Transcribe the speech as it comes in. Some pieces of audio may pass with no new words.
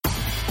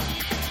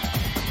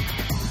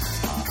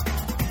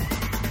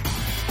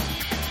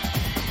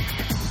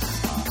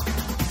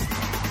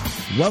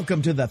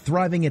Welcome to the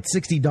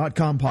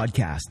ThrivingAt60.com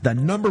podcast, the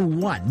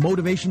 #1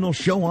 motivational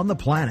show on the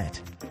planet.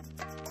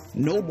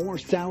 No more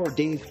sour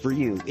days for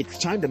you. It's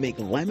time to make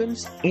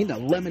lemons into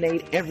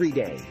lemonade every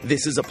day.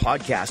 This is a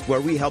podcast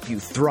where we help you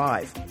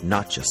thrive,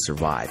 not just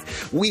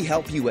survive. We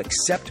help you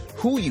accept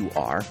who you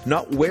are,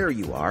 not where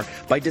you are,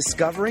 by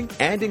discovering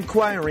and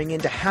inquiring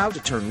into how to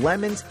turn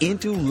lemons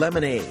into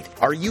lemonade.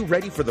 Are you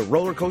ready for the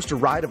roller coaster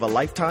ride of a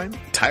lifetime?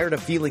 Tired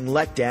of feeling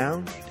let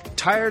down?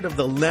 Tired of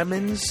the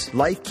lemons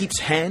life keeps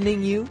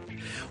handing you?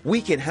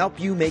 We can help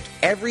you make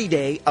every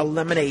day a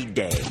lemonade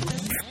day.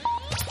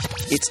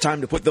 It's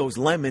time to put those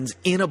lemons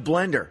in a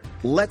blender.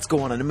 Let's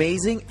go on an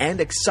amazing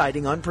and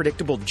exciting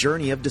unpredictable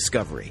journey of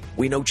discovery.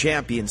 We know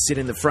champions sit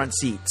in the front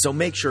seat, so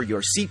make sure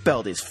your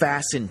seatbelt is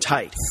fastened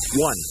tight.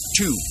 1,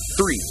 2,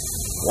 3,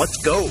 let's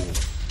go.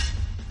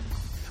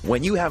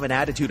 When you have an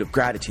attitude of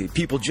gratitude,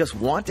 people just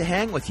want to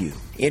hang with you.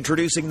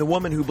 Introducing the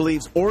woman who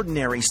believes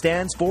ordinary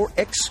stands for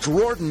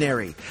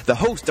extraordinary. The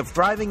host of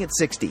Thriving at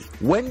 60,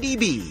 Wendy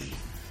B.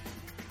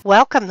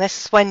 Welcome, this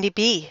is Wendy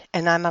B,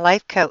 and I'm a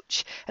life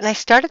coach. And I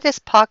started this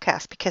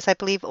podcast because I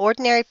believe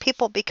ordinary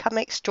people become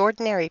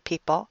extraordinary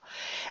people.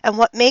 And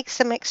what makes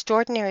them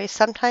extraordinary is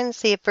sometimes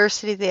the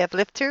adversity they have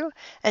lived through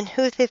and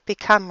who they've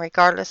become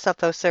regardless of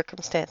those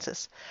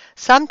circumstances.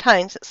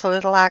 Sometimes it's the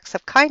little acts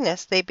of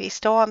kindness they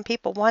bestow on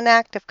people, one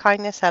act of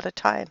kindness at a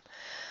time.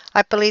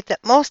 I believe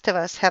that most of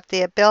us have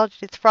the ability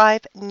to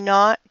thrive,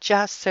 not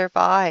just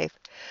survive.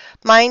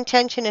 My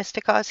intention is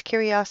to cause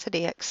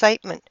curiosity,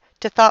 excitement,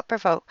 to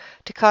thought-provoke,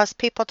 to cause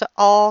people to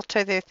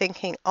alter their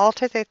thinking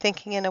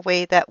in a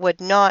way that would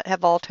not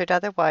have altered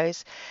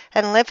otherwise,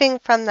 and living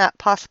from that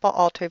possible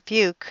altered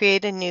view,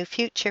 create a new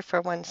future for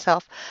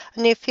oneself,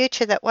 a new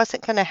future that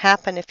wasn't going to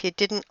happen if you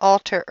didn't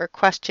alter or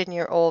question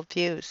your old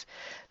views.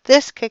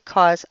 This could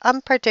cause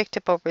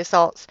unpredictable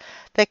results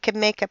that could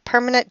make a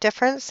permanent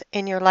difference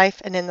in your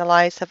life and in the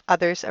lives of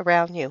others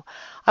around you.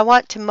 I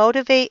want to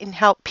motivate and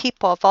help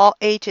people of all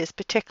ages,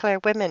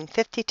 particularly women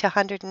 50 to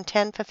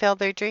 110, fulfill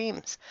their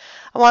dreams.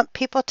 I want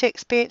people to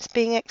experience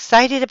being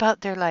excited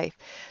about their life.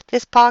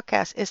 This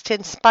podcast is to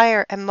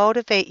inspire and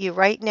motivate you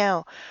right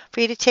now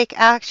for you to take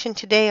action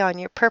today on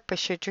your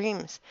purpose, your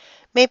dreams.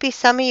 Maybe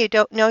some of you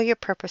don't know your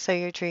purpose or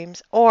your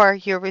dreams, or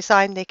you're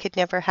resigned they could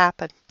never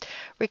happen.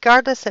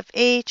 Regardless of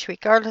age,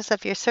 regardless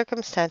of your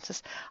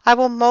circumstances, I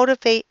will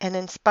motivate and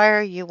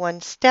inspire you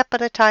one step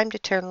at a time to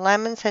turn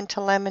lemons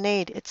into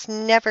lemonade. It's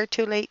never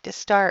too late to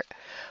start.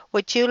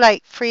 Would you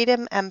like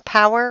freedom and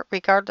power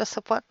regardless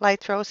of what life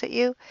throws at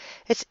you?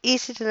 It's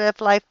easy to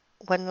live life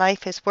when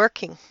life is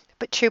working.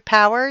 But true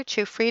power,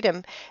 true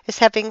freedom, is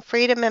having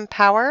freedom and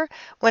power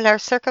when our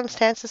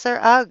circumstances are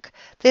ugh.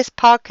 This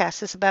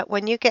podcast is about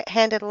when you get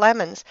handed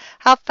lemons,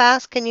 how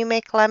fast can you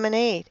make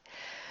lemonade?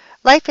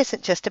 Life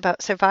isn't just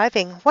about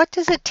surviving. What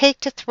does it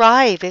take to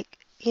thrive?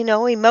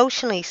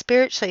 Emotionally,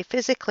 spiritually,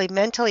 physically,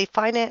 mentally,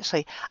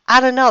 financially. I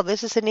don't know.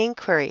 This is an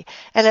inquiry,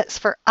 and it's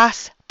for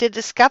us to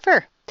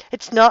discover.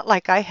 It's not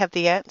like I have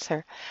the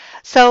answer.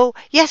 So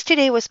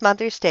yesterday was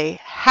Mother's Day.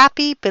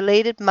 Happy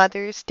belated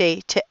Mother's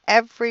Day to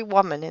every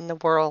woman in the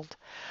world.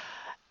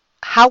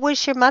 How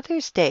was your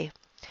Mother's Day?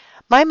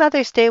 My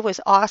Mother's Day was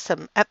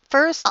awesome. At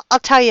first, I'll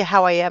tell you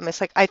how I am.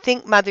 It's like I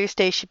think Mother's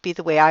Day should be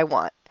the way I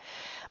want.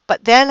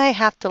 But then I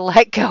have to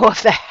let go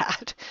of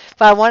that.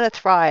 But I want to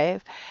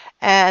thrive.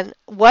 And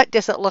what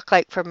does it look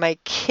like for my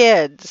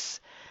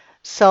kids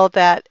so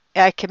that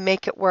I can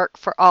make it work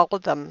for all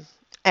of them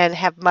and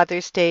have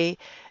Mother's Day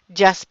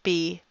just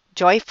be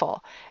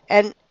joyful?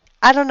 And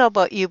I don't know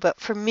about you, but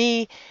for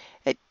me,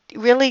 it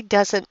really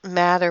doesn't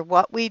matter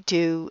what we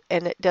do,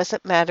 and it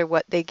doesn't matter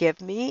what they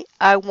give me.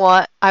 I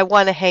want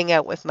to hang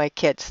out with my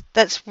kids.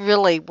 That's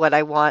really what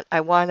I want.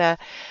 I want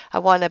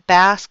to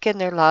bask in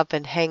their love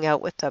and hang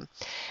out with them.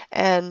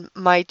 And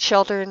my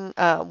children,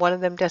 one of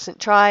them doesn't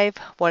drive,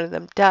 one of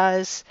them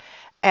does,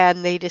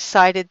 and they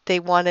decided they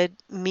wanted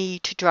me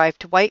to drive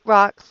to White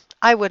Rock.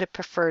 I would have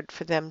preferred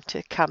for them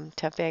to come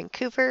to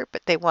Vancouver,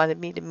 but they wanted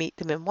me to meet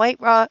them in White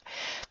Rock.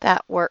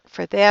 That worked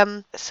for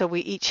them. So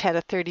we each had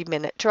a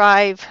 30-minute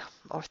drive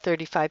or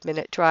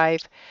 35-minute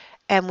drive.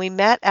 And we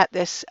met at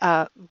this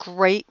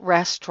great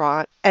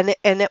restaurant, and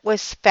it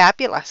was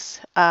fabulous.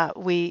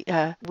 We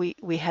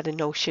had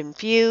an ocean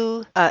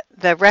view.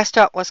 The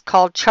restaurant was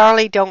called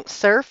Charlie Don't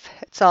Surf.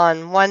 It's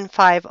on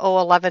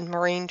 15011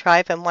 Marine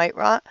Drive in White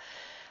Rock.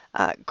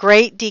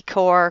 Great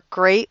decor,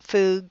 great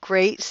food,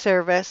 great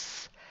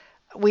service.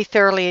 We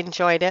thoroughly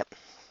enjoyed it.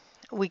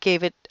 We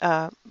gave it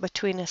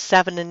between a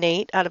 7 and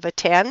 8 out of a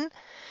 10.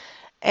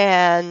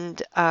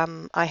 And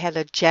I had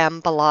a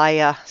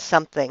jambalaya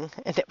something,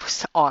 and it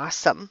was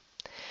awesome.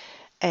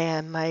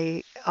 And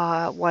my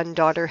one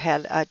daughter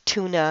had a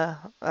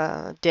tuna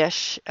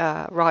dish,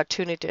 raw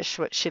tuna dish,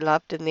 which she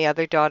loved, and the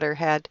other daughter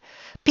had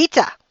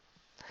pizza.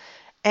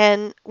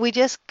 And we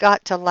just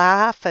got to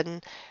laugh,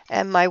 and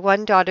my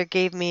one daughter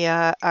gave me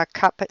a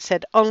cup that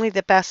said, "Only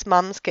the best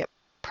moms get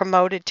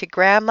promoted to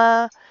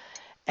grandma,"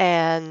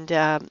 and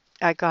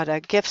I got a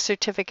gift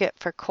certificate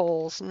for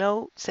Cole's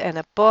Notes and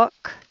a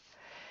book.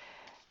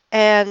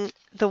 And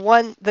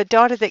the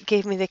daughter that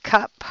gave me the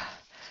cup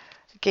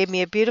gave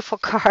me a beautiful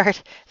card.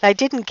 And I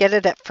didn't get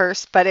it at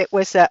first, but it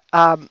was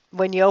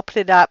when you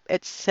open it up,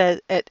 it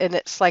says and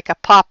it's like a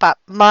pop-up,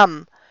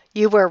 "Mom,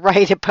 you were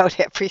right about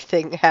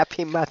everything.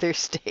 Happy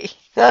Mother's Day."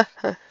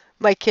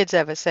 My kids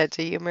have a sense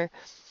of humor.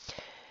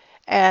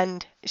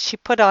 And she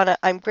put on it,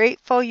 "I'm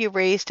grateful you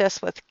raised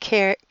us with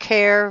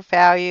care,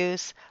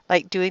 values,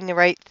 like doing the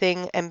right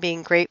thing and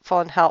being grateful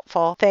and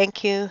helpful.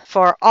 Thank you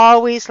for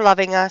always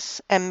loving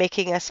us and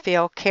making us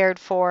feel cared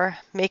for,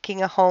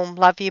 making a home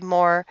love you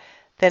more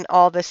than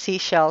all the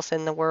seashells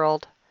in the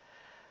world."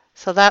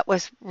 So that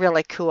was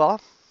really cool.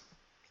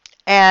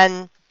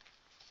 And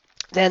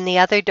then the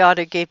other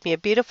daughter gave me a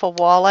beautiful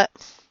wallet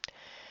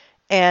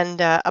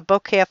and a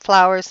bouquet of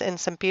flowers and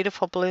some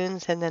beautiful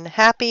balloons, and then,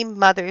 "Happy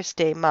Mother's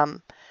Day,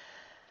 Mom.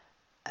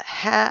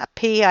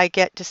 Happy I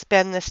get to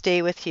spend this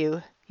day with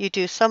you. You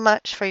do so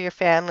much for your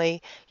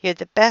family. You're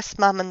the best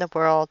mom in the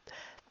world.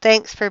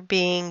 Thanks for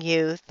being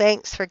you.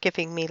 Thanks for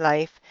giving me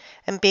life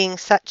and being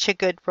such a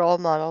good role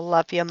model.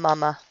 Love you,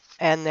 Mama."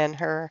 And then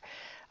her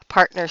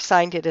partner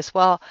signed it as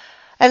well.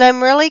 And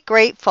I'm really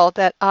grateful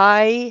that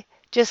I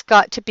just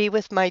got to be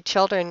with my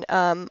children.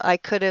 I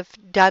could have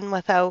done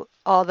without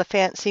all the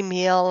fancy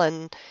meal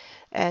and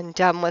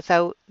done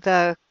without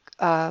the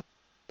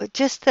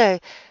just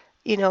the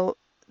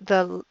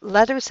the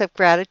letters of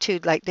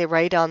gratitude like they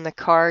write on the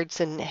cards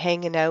and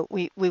hanging out.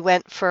 We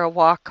went for a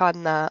walk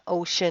on the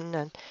ocean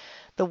and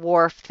the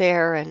wharf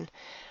there and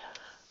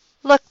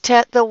looked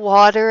at the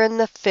water and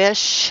the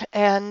fish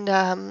and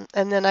then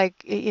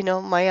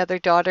my other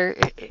daughter,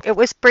 it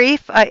was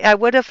brief. I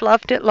would have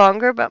loved it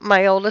longer, but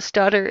my oldest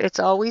daughter, it's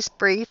always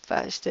brief.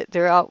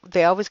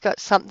 They always got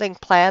something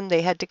planned.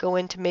 They had to go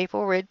into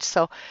Maple Ridge,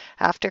 so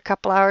after a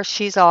couple hours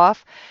she's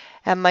off,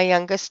 and my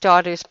youngest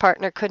daughter's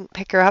partner couldn't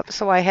pick her up,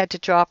 so I had to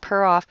drop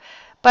her off.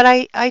 But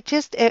I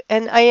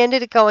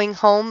ended up going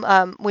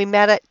home. We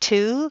met at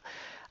 2.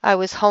 I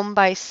was home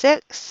by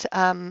 6,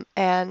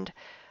 and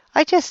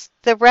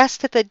the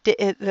rest of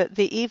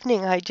the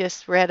evening, I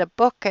just read a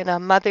book. And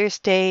on Mother's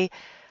Day,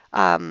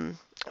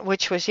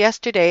 which was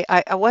yesterday,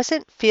 I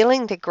wasn't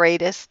feeling the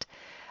greatest.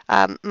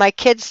 My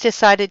kids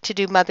decided to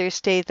do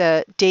Mother's Day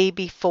the day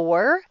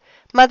before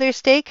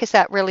Mother's Day because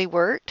that really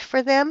worked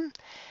for them.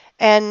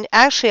 And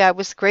actually, I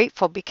was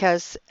grateful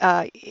because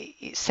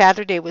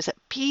Saturday was a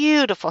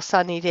beautiful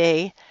sunny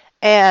day,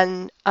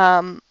 and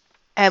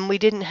we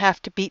didn't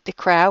have to beat the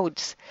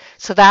crowds.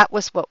 So that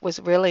was what was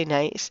really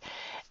nice.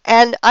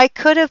 And I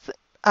could have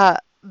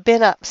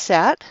been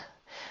upset.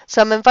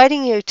 So I'm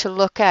inviting you to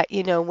look at,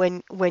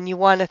 when you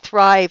want to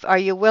thrive, are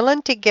you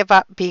willing to give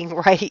up being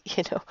right,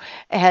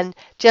 and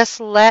just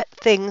let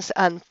things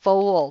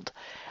unfold?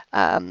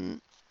 I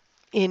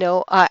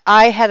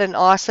had an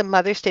awesome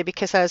Mother's Day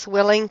because I was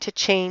willing to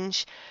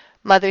change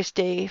Mother's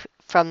Day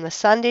from the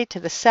Sunday to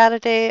the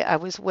Saturday. I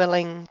was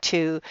willing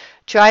to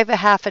drive a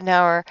half an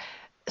hour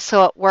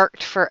so it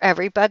worked for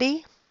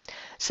everybody.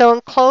 So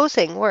in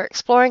closing, we're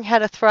exploring how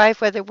to thrive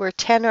whether we're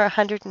 10 or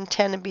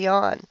 110 and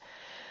beyond.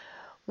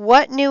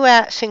 What new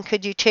action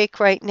could you take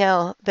right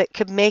now that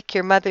could make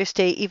your Mother's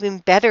Day even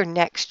better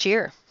next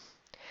year?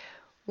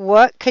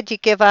 What could you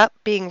give up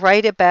being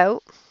right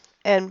about?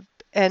 And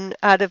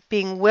out of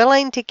being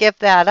willing to give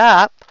that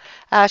up,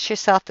 ask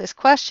yourself this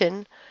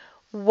question: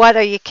 what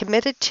are you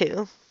committed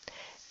to?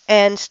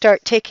 And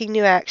start taking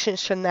new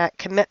actions from that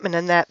commitment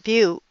and that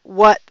view.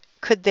 What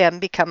could then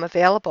become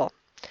available?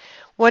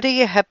 What are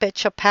your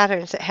habitual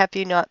patterns that have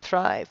you not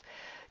thrive?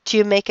 Do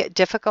you make it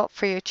difficult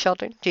for your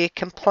children? Do you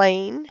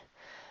complain?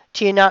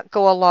 Do you not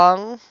go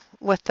along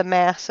with the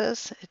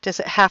masses? Does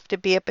it have to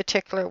be a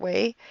particular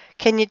way?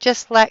 Can you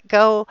just let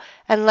go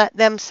and let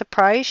them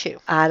surprise you?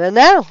 I don't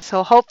know.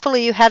 So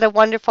hopefully you had a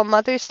wonderful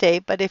Mother's Day,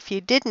 but if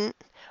you didn't,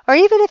 or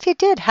even if you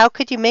did, how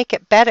could you make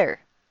it better,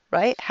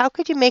 right? How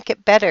could you make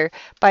it better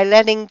by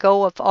letting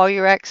go of all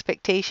your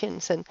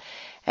expectations and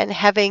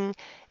having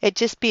it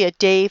just be a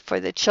day for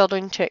the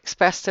children to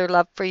express their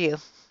love for you?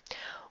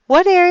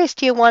 What areas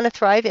do you want to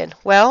thrive in?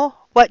 Well,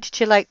 what did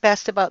you like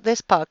best about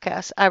this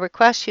podcast? I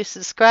request you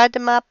subscribe to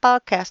my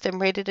podcast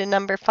and rate it a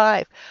number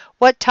 5.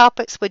 What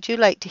topics would you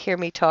like to hear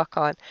me talk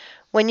on?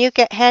 When you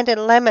get handed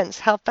lemons,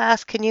 how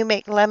fast can you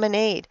make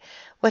lemonade?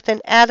 With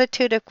an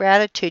attitude of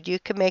gratitude, you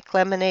can make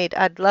lemonade.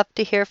 I'd love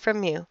to hear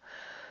from you.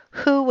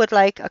 Who would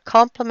like a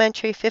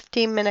complimentary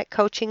 15-minute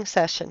coaching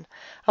session?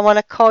 I want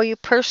to call you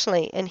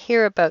personally and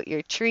hear about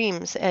your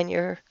dreams and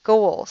your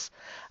goals.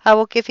 I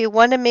will give you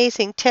one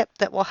amazing tip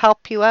that will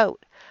help you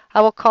out. I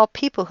will call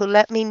people who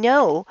let me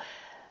know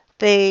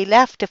they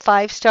left a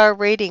 5-star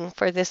rating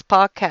for this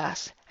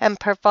podcast and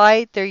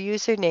provide their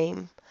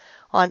username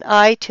on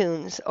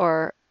iTunes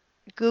or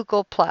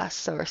Google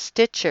Plus or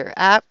Stitcher.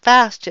 Act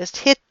fast. Just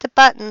hit the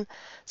button,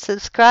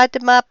 subscribe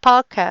to my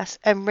podcast,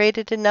 and rate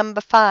it a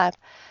number 5.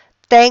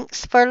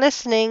 Thanks for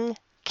listening.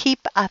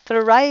 Keep a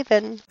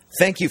thriving.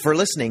 Thank you for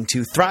listening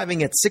to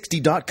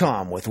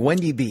ThrivingAt60.com with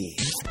Wendy B.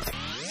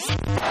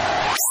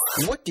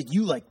 What did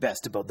you like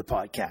best about the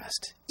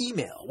podcast?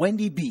 Email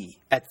Wendy B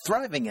at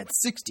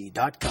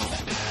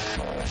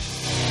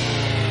ThrivingAt60.com.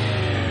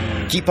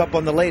 Keep up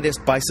on the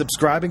latest by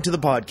subscribing to the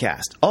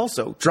podcast.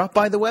 Also, drop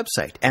by the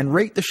website and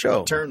rate the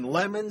show. Turn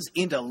lemons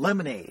into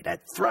lemonade at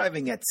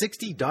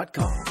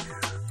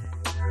thrivingat60.com.